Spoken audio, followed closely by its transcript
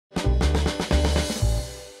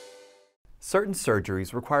Certain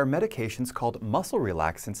surgeries require medications called muscle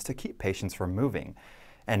relaxants to keep patients from moving.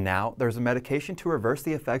 And now there's a medication to reverse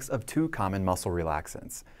the effects of two common muscle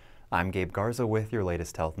relaxants. I'm Gabe Garza with your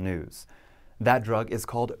latest health news. That drug is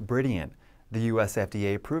called Bridion. The U.S.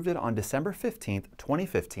 FDA approved it on December 15,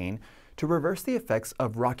 2015, to reverse the effects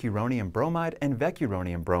of Rocuronium bromide and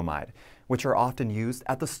Vecuronium bromide, which are often used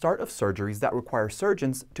at the start of surgeries that require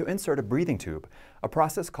surgeons to insert a breathing tube, a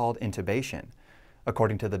process called intubation.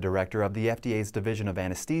 According to the director of the FDA's Division of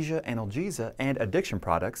Anesthesia, Analgesia and Addiction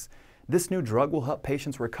Products, this new drug will help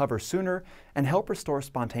patients recover sooner and help restore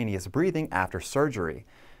spontaneous breathing after surgery.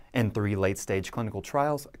 In 3 late-stage clinical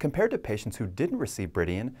trials, compared to patients who didn't receive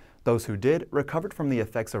Bridion, those who did recovered from the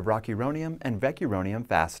effects of Rocuronium and Vecuronium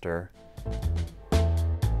faster.